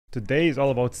Today is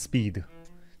all about speed.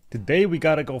 Today we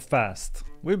gotta go fast.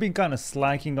 We've been kind of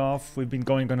slacking off. We've been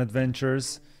going on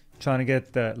adventures, trying to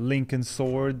get the Lincoln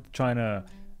sword, trying to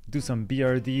do some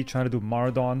BRD, trying to do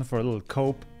Mardon for a little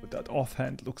cope. But that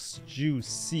offhand looks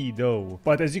juicy though.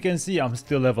 But as you can see, I'm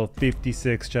still level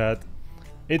 56, chat.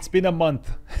 It's been a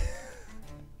month.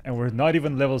 And we're not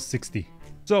even level 60.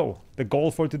 So, the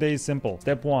goal for today is simple.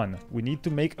 Step 1, we need to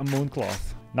make a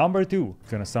mooncloth. Number 2,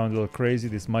 it's gonna sound a little crazy,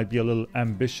 this might be a little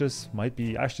ambitious, might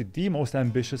be actually the most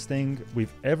ambitious thing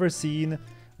we've ever seen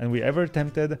and we ever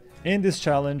attempted in this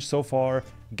challenge so far.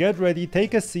 Get ready,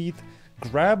 take a seat,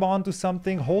 grab onto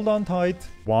something, hold on tight.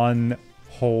 1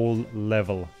 whole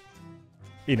level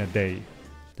in a day.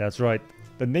 That's right.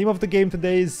 The name of the game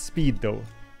today is speed though.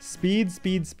 Speed,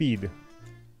 speed, speed.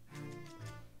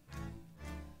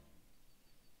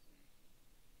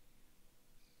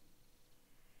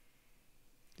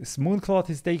 This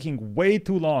mooncloth is taking way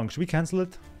too long. Should we cancel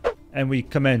it? And we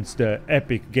commence the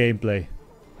epic gameplay.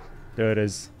 There it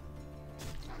is.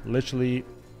 Literally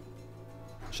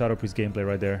Shadow Priest gameplay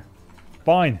right there.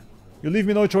 Fine. You leave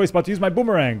me no choice but to use my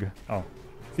boomerang. Oh.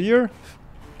 Fear?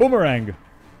 Boomerang.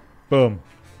 Boom.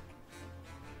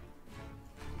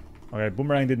 Okay,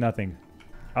 boomerang did nothing.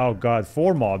 Oh god,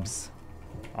 4 mobs.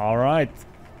 Alright.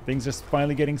 Things are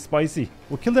finally getting spicy.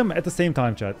 We'll kill them at the same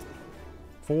time, chat.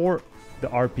 For the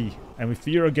RP. And we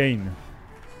fear again.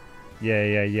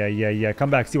 Yeah. Come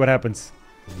back, see what happens.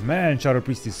 Man, Shadow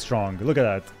Priest is strong. Look at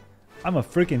that. I'm a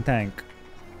freaking tank.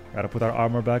 Gotta put our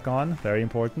armor back on. Very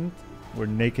important. We're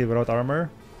naked without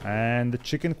armor. And the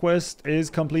chicken quest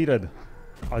is completed.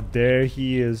 Oh, there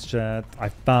he is, chat. I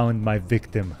found my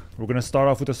victim. We're gonna start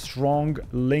off with a strong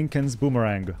Lincoln's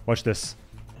boomerang. Watch this.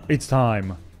 It's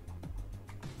time.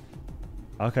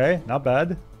 Okay, not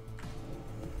bad.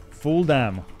 Full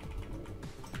dam.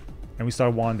 And we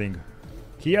start wanding.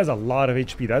 He has a lot of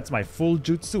HP. That's my full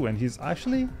jutsu. And he's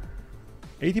actually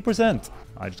 80%.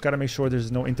 I just gotta make sure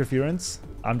there's no interference.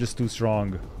 I'm just too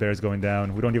strong. Bear's going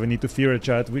down. We don't even need to fear it,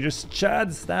 chat. We just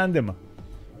Chad stand him.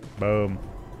 Boom.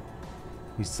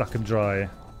 We suck him dry.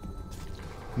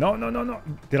 No.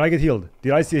 Did I get healed?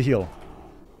 Did I see a heal?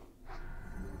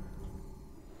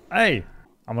 Hey!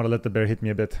 I'm gonna let the bear hit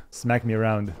me a bit. Smack me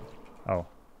around. Oh.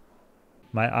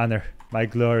 My honor. My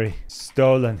glory.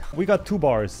 Stolen. We got 2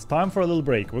 bars. Time for a little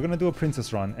break. We're gonna do a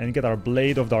princess run and get our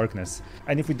Blade of Darkness.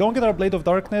 And if we don't get our Blade of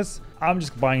Darkness, I'm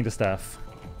just buying the staff.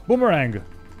 Boomerang!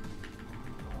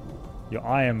 Yo,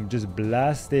 I am just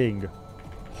blasting.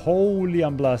 Holy,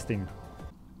 I'm blasting.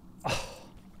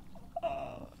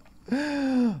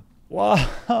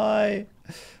 Why?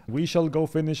 We shall go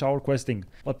finish our questing.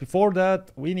 But before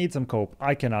that, we need some cope.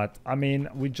 I cannot. I mean,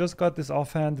 we just got this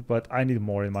offhand, but I need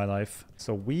more in my life.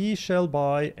 So we shall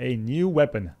buy a new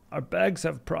weapon. Our bags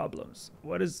have problems.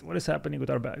 What is happening with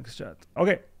our bags, chat?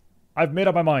 Okay, I've made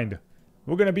up my mind.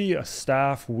 We're gonna be a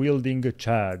staff-wielding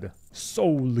Chad.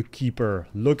 Soul Keeper.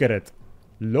 Look at it.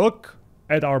 Look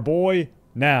at our boy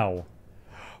now.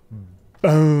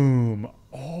 Boom.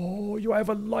 Oh, you have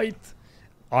a light.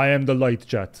 I am the light,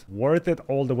 chat. Worth it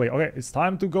all the way. Okay, it's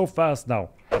time to go fast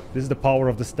now. This is the power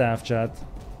of the staff, chat.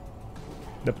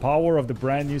 The power of the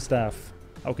brand new staff.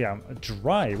 Okay, I'm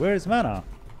dry. Where is mana?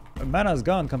 Mana's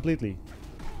gone completely.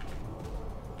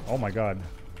 Oh my god.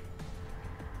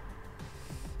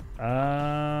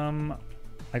 I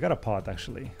got a pot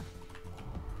actually.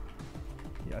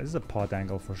 Yeah, this is a pot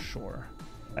angle for sure.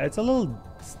 It's a little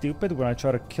stupid when I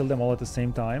try to kill them all at the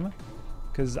same time.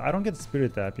 Because I don't get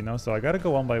spirit tap, you know, so I gotta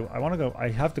go one by... I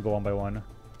have to go one by one.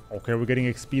 Okay, we're getting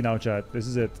XP now, chat. This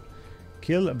is it.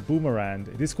 Kill Boomerang.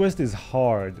 This quest is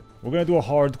hard. We're gonna do a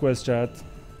hard quest, chat.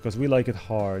 Because we like it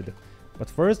hard. But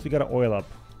first, we gotta oil up.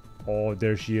 Oh,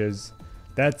 there she is.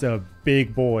 That's a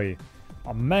big boy.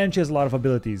 Oh man, she has a lot of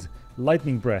abilities.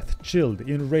 Lightning Breath, Chilled,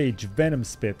 Enrage, Venom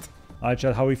Spit. Alright,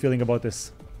 chat, how are we feeling about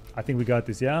this? I think we got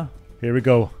this, yeah? Here we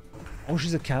go. Oh,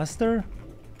 she's a caster?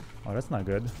 Oh, that's not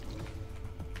good.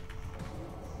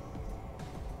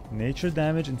 Nature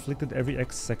damage inflicted every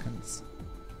X seconds.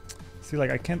 See,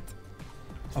 like, I can't...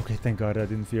 Okay, thank god I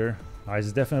didn't fear.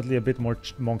 He's definitely a bit more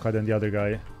Monka than the other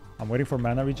guy. I'm waiting for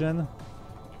mana regen. I'm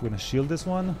gonna shield this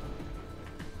one.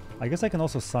 I guess I can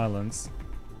also silence.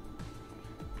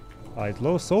 Alright,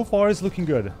 low. So far, it's looking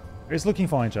good. It's looking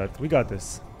fine, chat. We got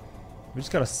this. We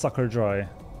just gotta suck her dry.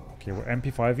 Okay, we're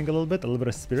MP5ing a little bit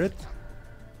of spirit.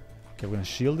 Okay, we're gonna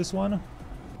shield this one.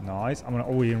 Nice. I'm gonna...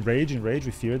 Oh, we enrage.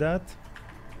 We fear that.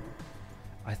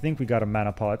 I think we got a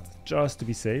mana pot, just to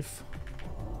be safe.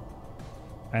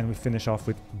 And we finish off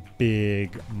with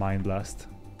big Mind Blast.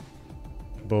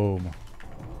 Boom.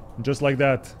 Just like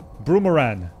that,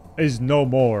 Boomerang is no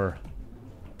more.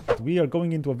 We are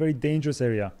going into a very dangerous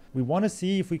area. We want to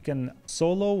see if we can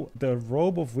solo the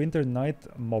Robe of Winter Night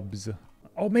mobs.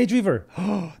 Oh, Mage Weaver!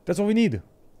 That's what we need!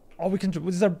 Oh, we can...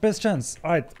 This is our best chance.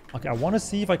 Alright. Okay, I want to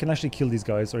see if I can actually kill these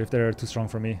guys or if they're too strong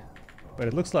for me. But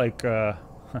it looks like...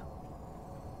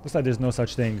 looks like there's no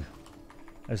such thing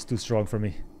as too strong for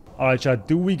me. Alright, chat.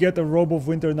 Do we get a Robe of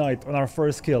Winter Night on our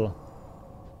first kill?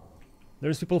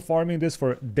 There's people farming this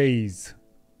for days.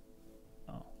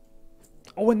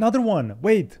 Oh, another one!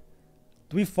 Wait!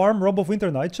 Do we farm Robe of Winter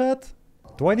Night, chat?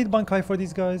 Do I need Bankai for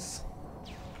these guys?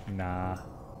 Nah.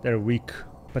 They're weak.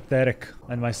 Pathetic.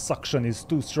 And my suction is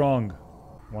too strong.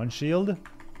 One shield.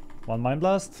 One Mind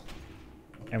Blast.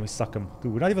 And we suck him.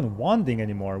 Dude, we're not even wanding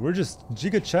anymore. We're just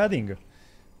giga-chatting.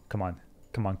 Come on.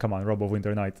 Come on, come on, Robe of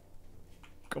Winter Night.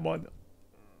 Come on.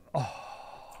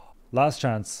 Oh. Last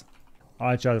chance.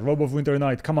 Alright, chat. Robe of Winter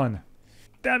Night. Come on.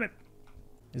 Damn it!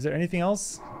 Is there anything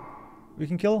else we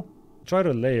can kill? Try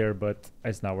to layer, but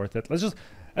it's not worth it. Let's just...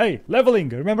 Hey, leveling!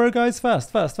 Remember, guys?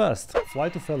 Fast, fast, fast. Fly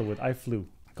to Fellowwood. I flew.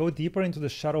 Go deeper into the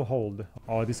Shadow Hold.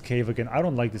 Oh, this cave again. I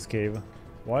don't like this cave.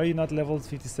 Why are you not leveled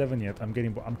 57 yet?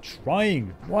 I'm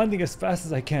trying. Wandering as fast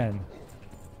as I can.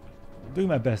 I'm doing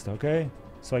my best, okay?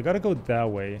 So I gotta go that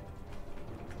way.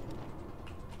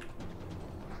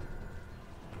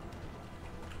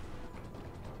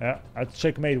 Yeah, that's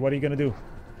checkmate. What are you gonna do?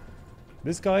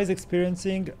 This guy is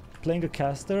experiencing playing a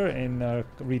caster in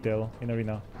retail, in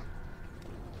arena.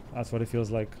 That's what it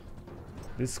feels like.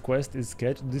 This quest is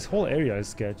sketch. This whole area is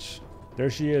sketch. There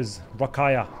she is,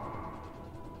 Vakaya.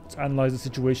 Let's analyze the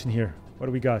situation here. What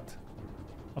do we got?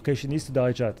 Okay, she needs to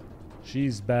die, chat.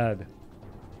 She's bad.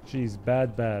 She's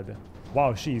bad, bad.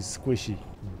 Wow, she's squishy.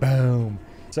 Boom.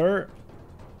 Sir,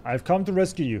 I've come to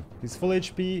rescue you. He's full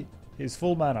HP. He's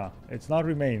full mana. It's not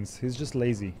remains. He's just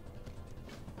lazy.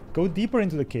 Go deeper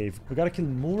into the cave. We gotta kill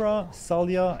Mura,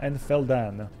 Salia, and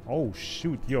Feldan. Oh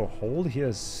shoot, yo, hold. He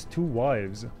has 2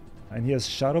 wives. And he has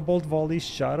Shadow Bolt Volley,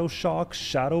 Shadow Shock,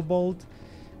 Shadow Bolt.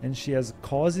 And she has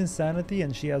Cause Insanity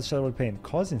and she has Shadow Bolt Pain.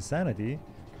 Cause Insanity?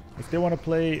 If they want to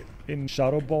play in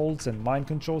Shadow Bolts and Mind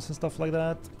Controls and stuff like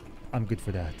that, I'm good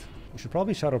for that. We should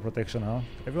probably Shadow Protection, huh?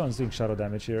 Everyone's doing Shadow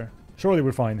damage here. Surely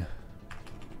we're fine.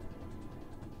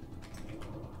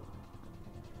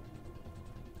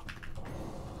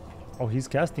 Oh, he's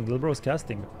casting. Little bro's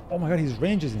casting. Oh my god, his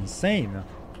range is insane.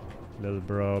 Little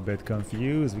bro a bit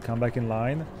confused. We come back in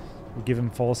line. We give him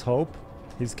false hope.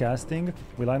 He's casting.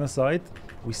 We line of sight.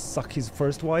 We suck his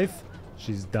first wife.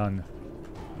 She's done.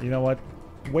 You know what?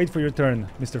 Wait for your turn,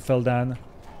 Mr. Feldan.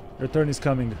 Your turn is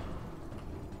coming.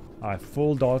 Alright,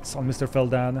 full dots on Mr.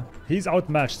 Feldan. He's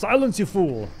outmatched. Silence, you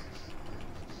fool!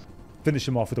 Finish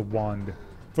him off with a wand.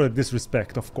 For the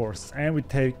disrespect, of course. And we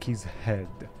take his head.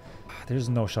 There's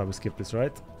no shot we skip this,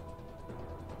 right?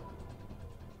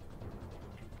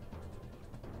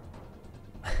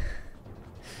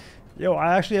 Yo,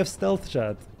 I actually have stealth,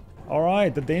 chat.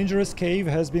 Alright, the dangerous cave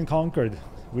has been conquered.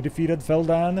 We defeated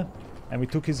Feldan, and we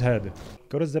took his head.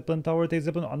 Go to Zeppelin Tower, take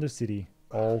Zeppelin Undercity.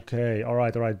 Okay,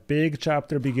 alright. Big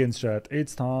chapter begins, chat.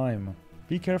 It's time.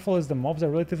 Be careful as the mobs are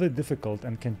relatively difficult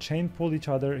and can chain pull each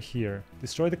other here.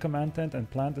 Destroy the command tent and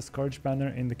plant the Scourge banner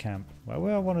in the camp. Why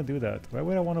would I want to do that? Why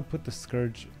would I want to put the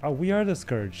Scourge? Oh, we are the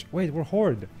Scourge. Wait, we're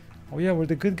Horde. Oh yeah, we're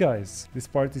the good guys. This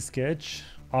party sketch.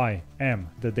 I am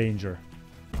the danger.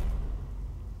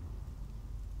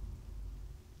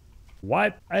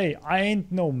 What? Hey, I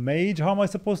ain't no mage. How am I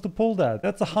supposed to pull that?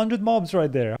 That's 100 mobs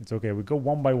right there. It's okay. We go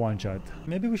one by one, chat.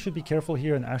 Maybe we should be careful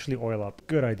here and actually oil up.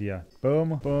 Good idea.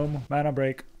 Boom, boom. Mana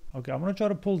break. Okay, I'm gonna try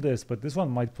to pull this, but this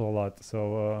one might pull a lot.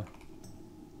 So,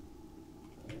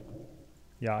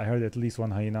 yeah, I heard at least one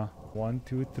hyena. 1,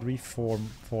 2, 3,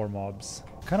 4 mobs.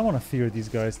 Kind of want to fear these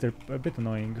guys. They're a bit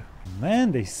annoying.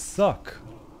 Man, they suck.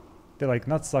 They like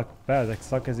not suck bad. Like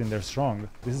suck as in they're strong.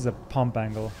 This is a pump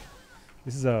angle.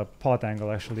 This is a pot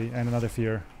angle, actually, and another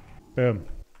fear. Boom.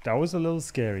 That was a little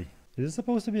scary. Is this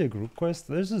supposed to be a group quest?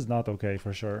 This is not okay,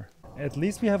 for sure. At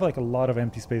least we have, like, a lot of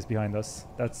empty space behind us.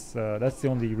 That's the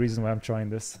only reason why I'm trying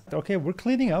this. Okay, we're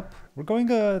cleaning up. We're going,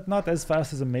 not as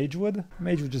fast as a mage would. A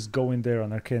mage would just go in there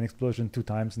on Arcane Explosion 2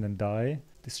 times and then die.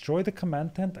 Destroy the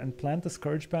command tent and plant the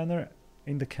Scourge banner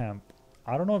in the camp.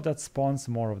 I don't know if that spawns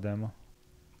more of them.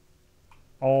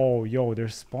 Oh, yo, they're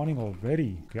spawning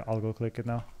already. Okay, I'll go click it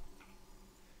now.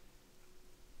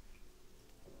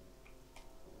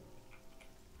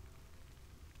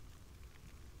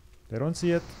 They don't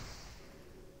see it.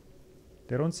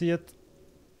 They don't see it.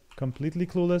 Completely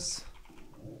clueless.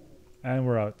 And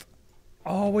we're out.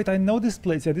 Oh, wait, I know this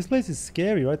place. Yeah, this place is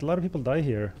scary, right? A lot of people die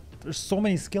here. There's so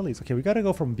many skillies. Okay, we gotta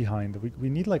go from behind. We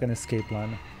need like an escape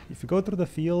plan. If you go through the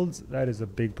fields, that is a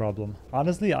big problem.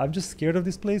 Honestly, I'm just scared of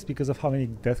this place because of how many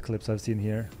death clips I've seen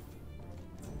here.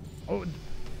 Oh,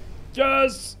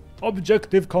 yes!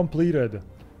 Objective completed.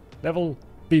 Level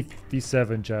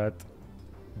 57, chat.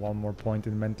 One more point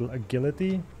in mental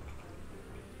agility.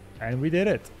 And we did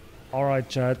it. Alright,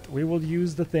 chat. We will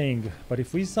use the thing. But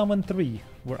if we summon 3,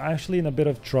 we're actually in a bit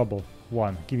of trouble.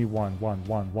 1. Give me 1. 1,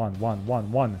 1, 1, 1,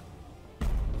 1, 1.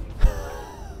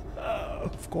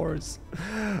 Of course.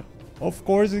 Of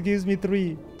course it gives me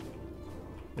 3.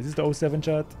 Is this the 07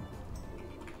 chat?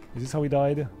 Is this how he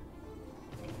died?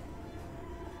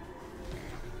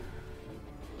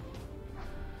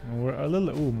 We're a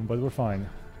little but we're fine,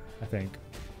 I think.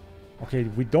 Okay,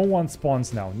 we don't want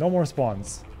spawns now. No more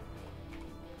spawns.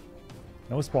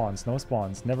 No spawns, no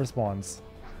spawns, never spawns.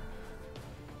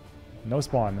 No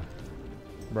spawn.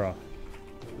 Bruh.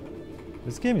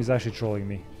 This game is actually trolling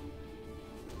me.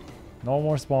 No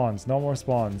more spawns, no more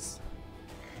spawns.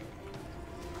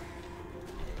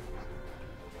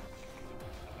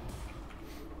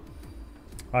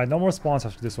 Alright, no more spawns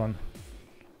after this one.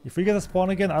 If we get a spawn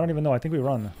again, I don't even know. I think we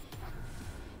run.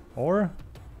 Or?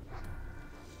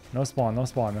 No spawn, no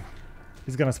spawn.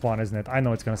 It's gonna spawn, isn't it? I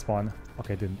know it's gonna spawn.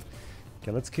 Okay, it didn't.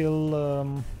 Okay, let's kill...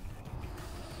 Oh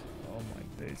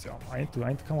my days. I need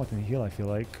to come out and heal, I feel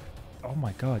like. Oh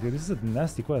my god, dude, this is a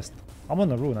nasty quest. I'm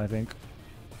on a rune, I think.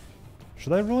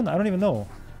 Should I rune? I don't even know.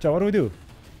 Chat, what do we do?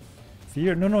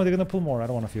 Fear? No, no, they're gonna pull more. I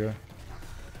don't want to fear.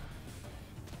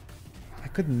 I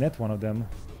could net one of them.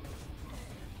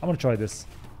 I'm gonna try this.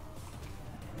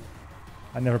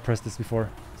 I never pressed this before.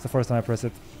 It's the first time I press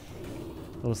it.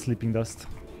 A little sleeping dust.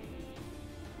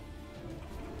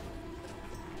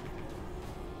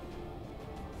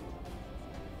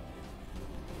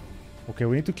 Okay,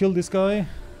 we need to kill this guy.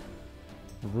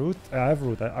 Root? I have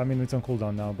root. I mean, it's on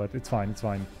cooldown now, but it's fine, it's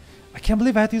fine. I can't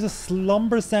believe I had to use a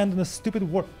slumber sand on a stupid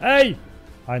war. Hey!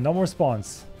 Alright, no more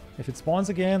spawns. If it spawns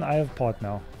again, I have pot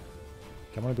now.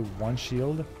 Okay, I'm gonna do one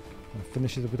shield. And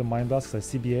finish it with a mind blast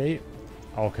because I CBA.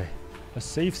 Okay. A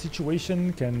safe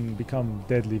situation can become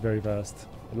deadly very fast.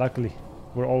 Luckily,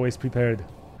 we're always prepared.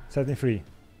 Set me free.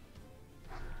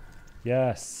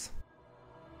 Yes.